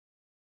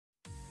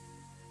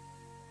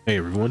Hey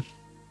everyone,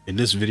 in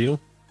this video,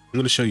 I'm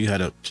going to show you how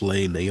to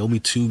play Naomi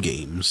 2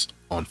 games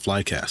on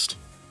Flycast.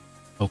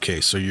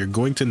 Okay, so you're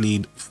going to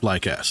need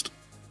Flycast.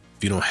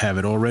 If you don't have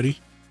it already,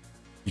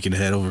 you can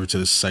head over to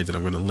the site that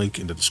I'm going to link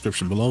in the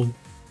description below.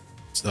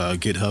 It's,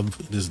 GitHub.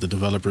 This is the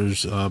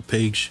developers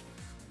page.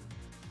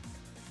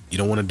 You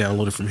don't want to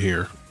download it from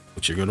here.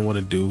 What you're going to want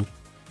to do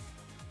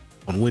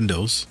on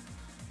Windows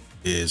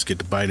is get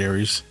the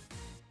binaries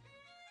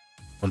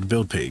on the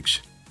build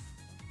page.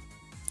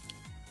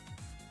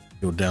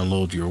 You'll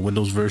download your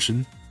Windows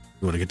version.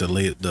 You want to get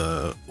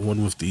the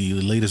one with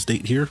the latest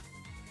date here.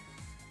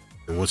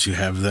 And once you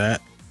have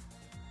that,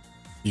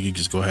 you can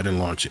just go ahead and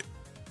launch it.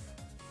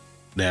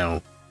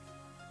 Now,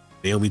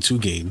 Naomi 2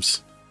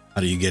 games,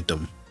 how do you get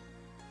them?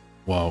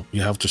 Well,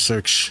 you have to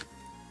search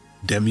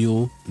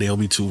Demule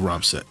Naomi 2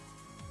 ROM set.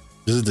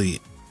 This is the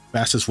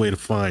fastest way to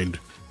find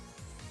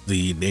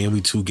the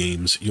Naomi 2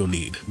 games you'll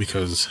need,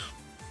 because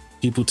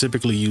people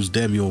typically use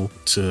Demule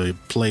to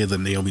play the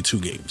Naomi 2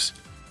 games.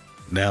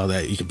 Now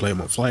that you can play them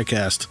on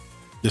Flycast,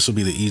 this will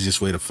be the easiest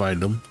way to find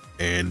them.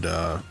 And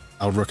I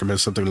would recommend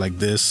something like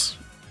this.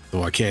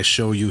 Though I can't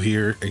show you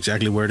here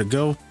exactly where to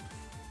go,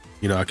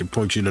 you know, I can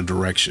point you in a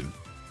direction.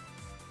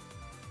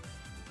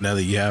 Now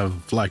that you have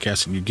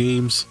Flycast in your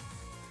games,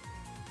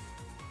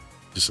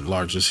 just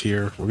enlarge this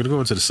here. We're going to go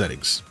into the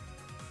settings.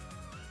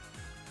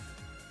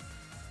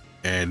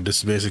 And this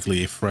is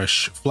basically a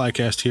fresh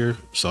Flycast here.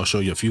 So I'll show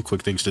you a few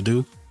quick things to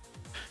do.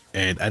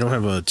 And I don't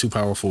have a too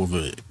powerful of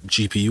a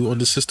GPU on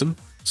this system,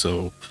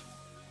 so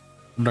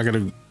I'm not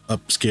going to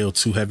upscale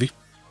too heavy.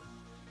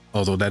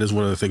 Although that is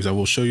one of the things I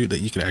will show you, that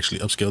you can actually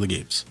upscale the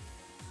games.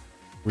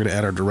 We're going to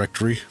add our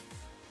directory.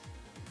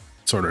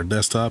 It's on our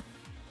desktop.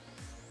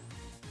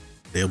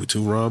 Naomi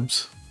 2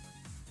 ROMs.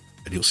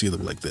 And you'll see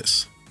them like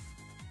this.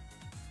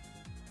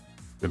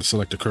 I'm going to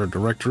select the current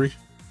directory.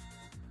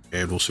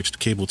 And we'll switch the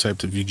cable type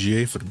to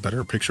VGA for the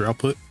better picture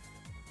output.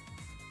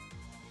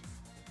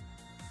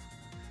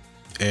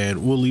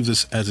 And we'll leave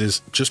this as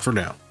is just for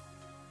now.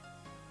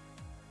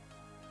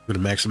 I'm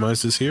going to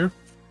maximize this here.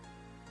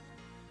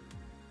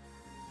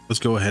 Let's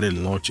go ahead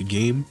and launch a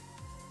game.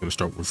 I'm going to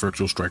start with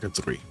Virtual Striker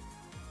 3.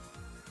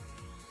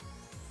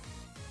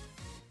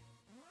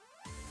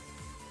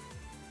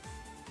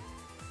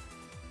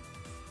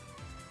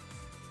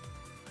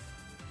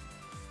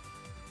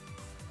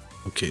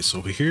 Okay,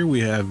 so here we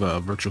have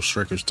Virtual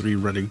Strikers 3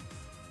 running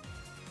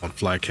on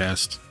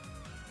Flycast.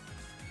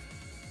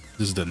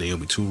 This is the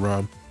Naomi 2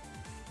 ROM.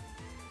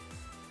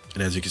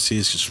 And as you can see,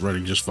 it's just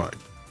running just fine.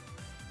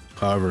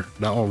 However,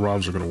 not all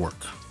ROMs are going to work.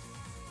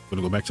 I'm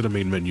going to go back to the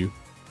main menu.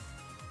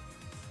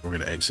 We're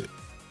going to exit.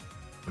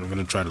 And I'm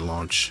going to try to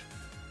launch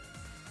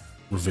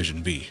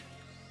Revision B.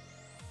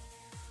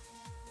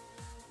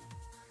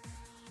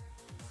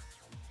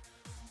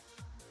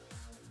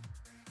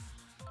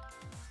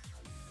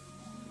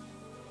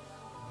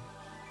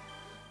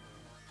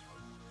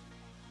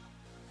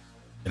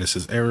 And it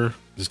says error.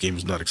 This game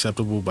is not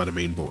acceptable by the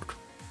main board.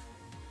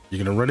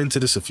 You're going to run into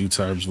this a few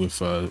times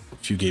with a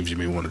few games you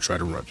may want to try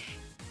to run.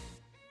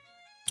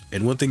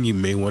 And one thing you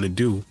may want to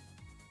do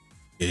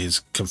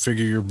is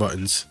configure your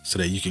buttons so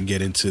that you can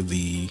get into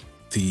the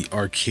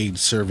arcade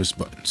service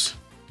buttons.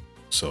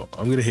 So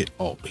I'm going to hit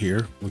Alt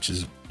here, which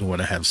is the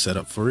one I have set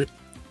up for it.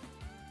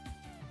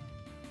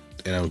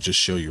 And I'll just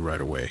show you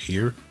right away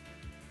here.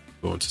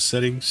 Go into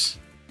settings,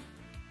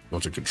 go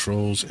into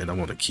controls, and I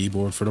want a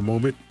keyboard for the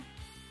moment.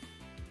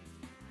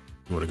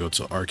 You want to go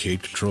to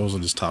arcade controls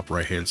on this top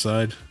right hand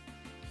side.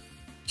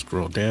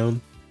 Scroll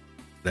down,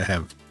 and I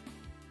have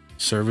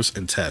service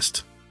and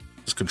test.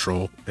 It's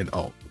Control and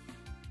Alt.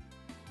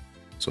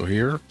 So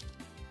here,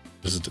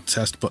 this is the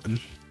test button,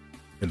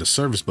 and the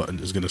service button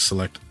is going to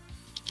select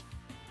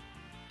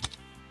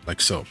like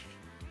so.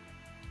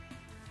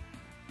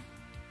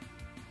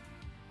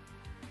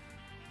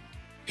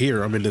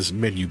 Here I'm in this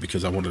menu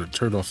because I wanted to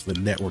turn off the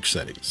network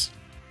settings.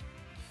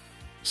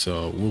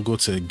 So we'll go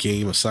to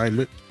game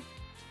assignment,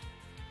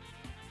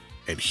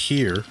 and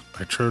here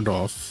I turned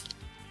off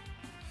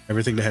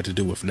everything that had to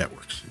do with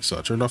networks. So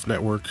I turned off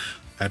network,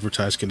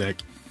 advertise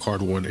connect,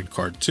 card 1 and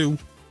card 2,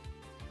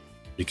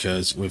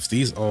 because with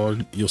these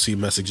on, you'll see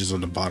messages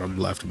on the bottom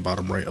left and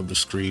bottom right of the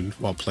screen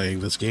while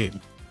playing this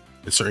game.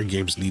 And certain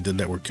games need the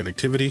network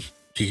connectivity.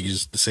 You can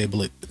just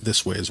disable it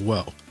this way as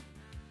well.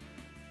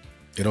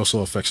 It also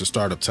affects the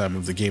startup time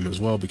of the game as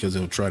well, because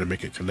it'll try to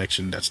make a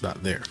connection that's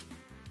not there.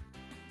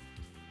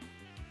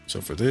 So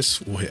for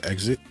this, we'll hit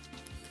exit.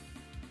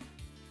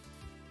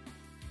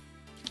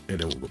 And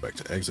then we'll go back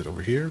to exit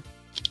over here.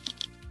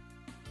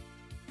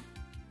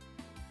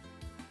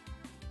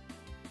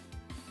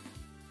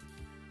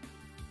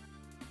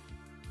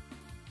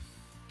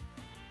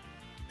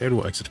 And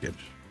we'll exit again.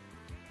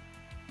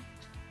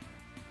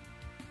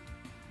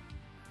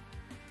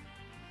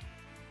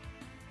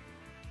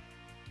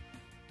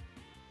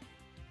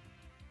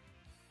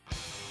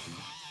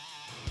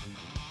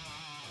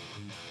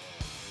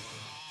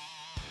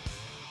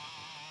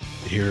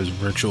 Here is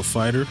Virtual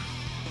Fighter.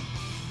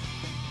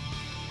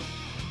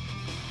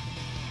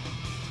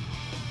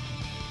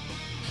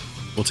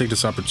 We'll take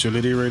this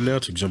opportunity right now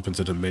to jump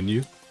into the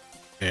menu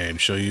and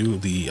show you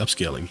the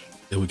upscaling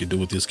that we can do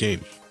with this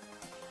game.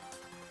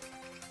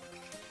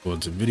 Go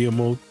into video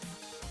mode,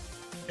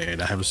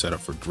 and I have it set up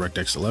for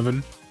DirectX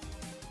 11.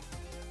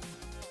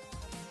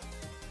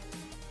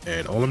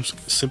 And all I'm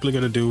simply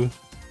going to do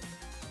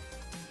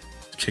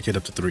is kick it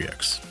up to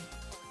 3x.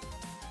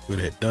 We're going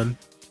to hit done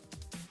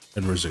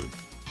and resume.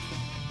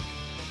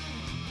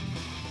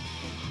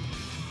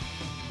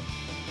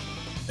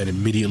 And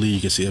immediately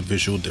you can see a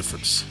visual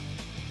difference.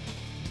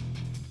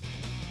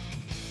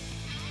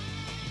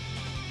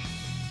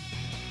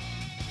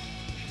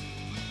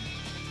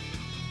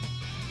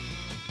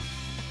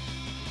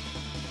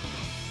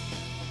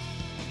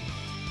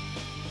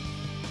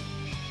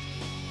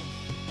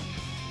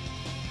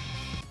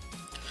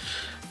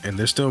 And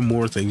there's still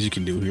more things you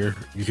can do here.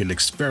 You can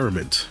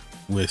experiment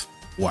with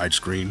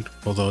widescreen,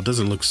 although it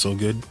doesn't look so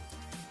good.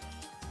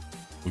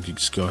 We can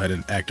just go ahead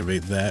and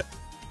activate that.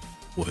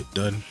 We'll hit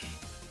done,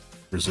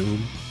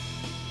 resume.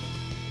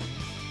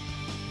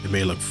 It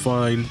may look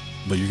fine,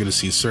 but you're gonna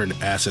see certain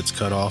assets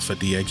cut off at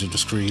the edge of the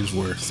screens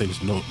where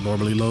things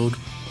normally load.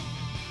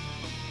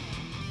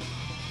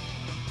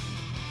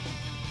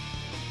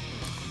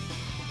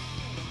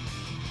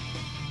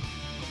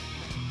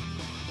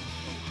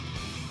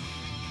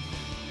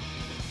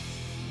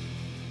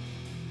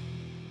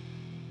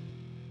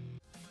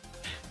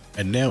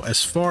 And now,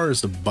 as far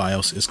as the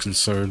BIOS is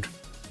concerned,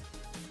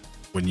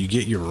 when you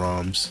get your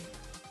ROMs,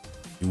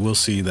 you will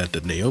see that the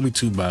Naomi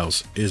 2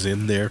 BIOS is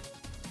in there.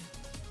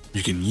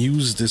 You can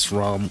use this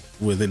ROM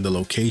within the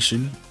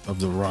location of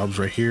the ROMs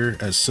right here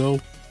as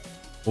so,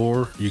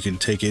 or you can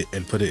take it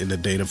and put it in the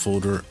data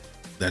folder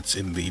that's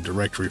in the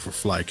directory for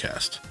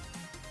Flycast.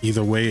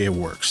 Either way, it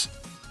works.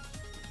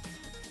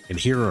 And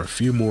here are a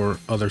few more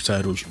other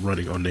titles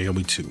running on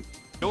Naomi 2.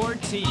 Door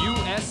to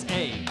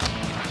USA.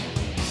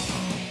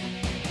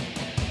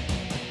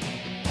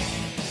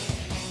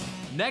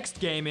 Next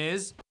game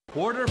is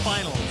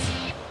quarterfinals.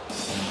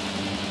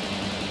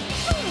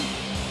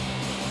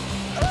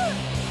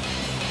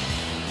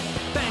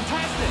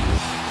 Fantastic!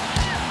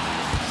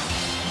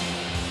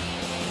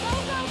 Go,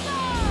 go, go!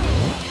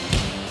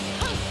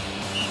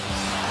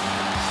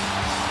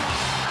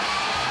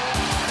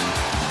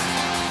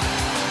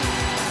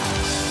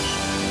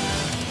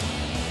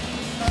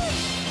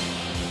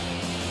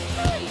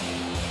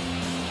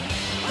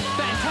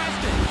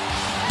 Fantastic!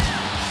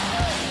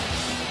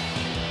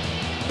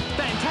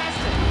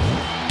 Fantastic!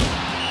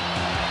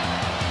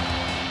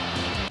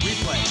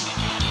 Replay.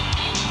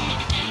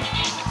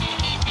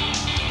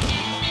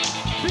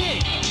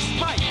 Big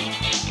spike!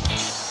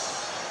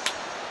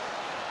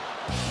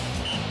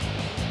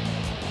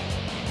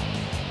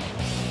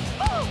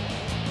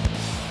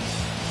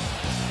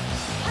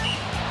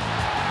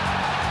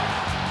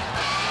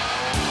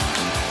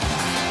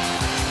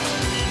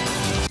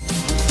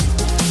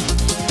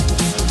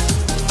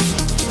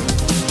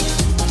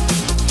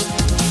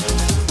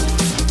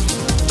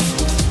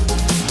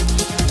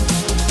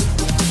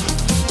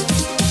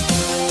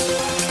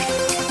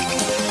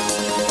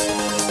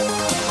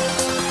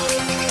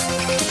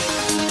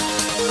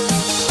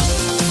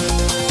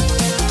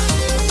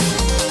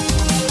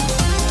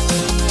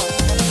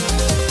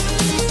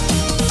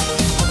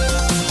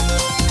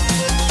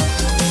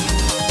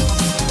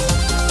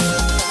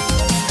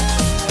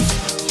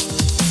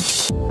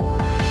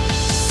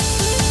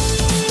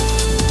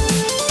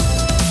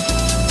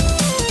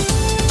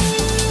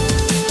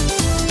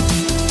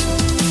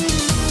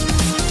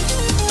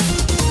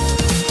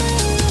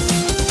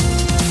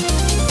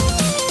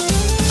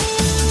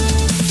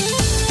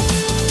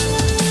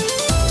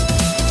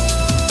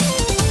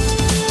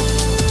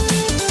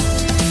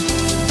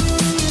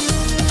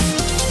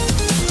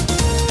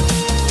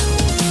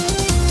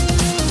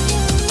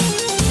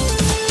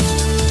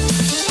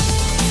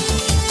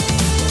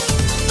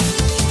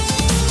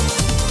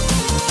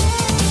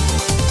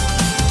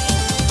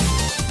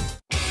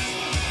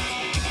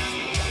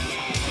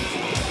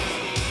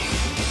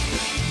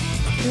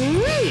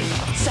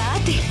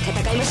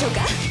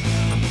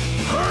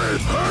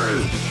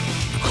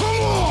 Come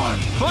on!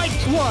 Fight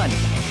one!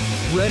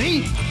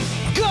 Ready?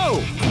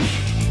 Go!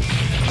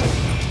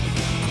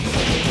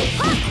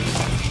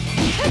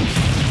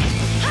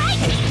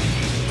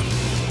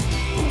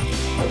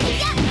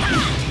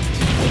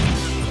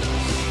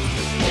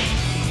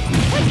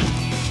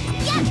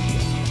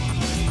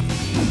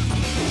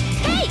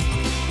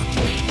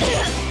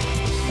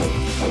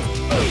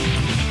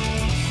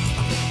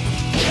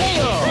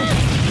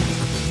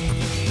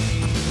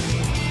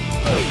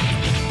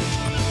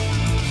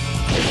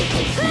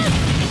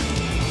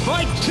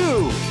 Fight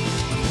two!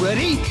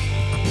 Ready?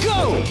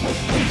 Go!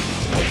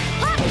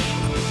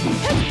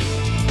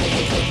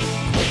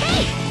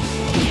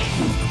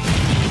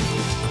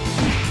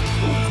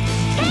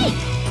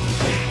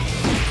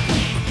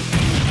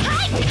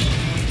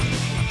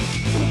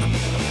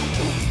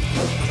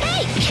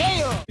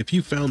 If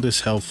you found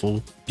this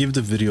helpful, give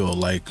the video a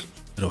like.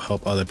 It'll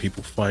help other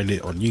people find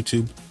it on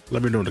YouTube.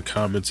 Let me know in the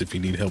comments if you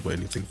need help with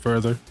anything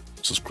further.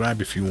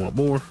 Subscribe if you want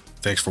more.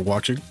 Thanks for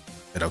watching.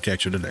 and I'll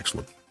catch you in the next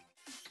one.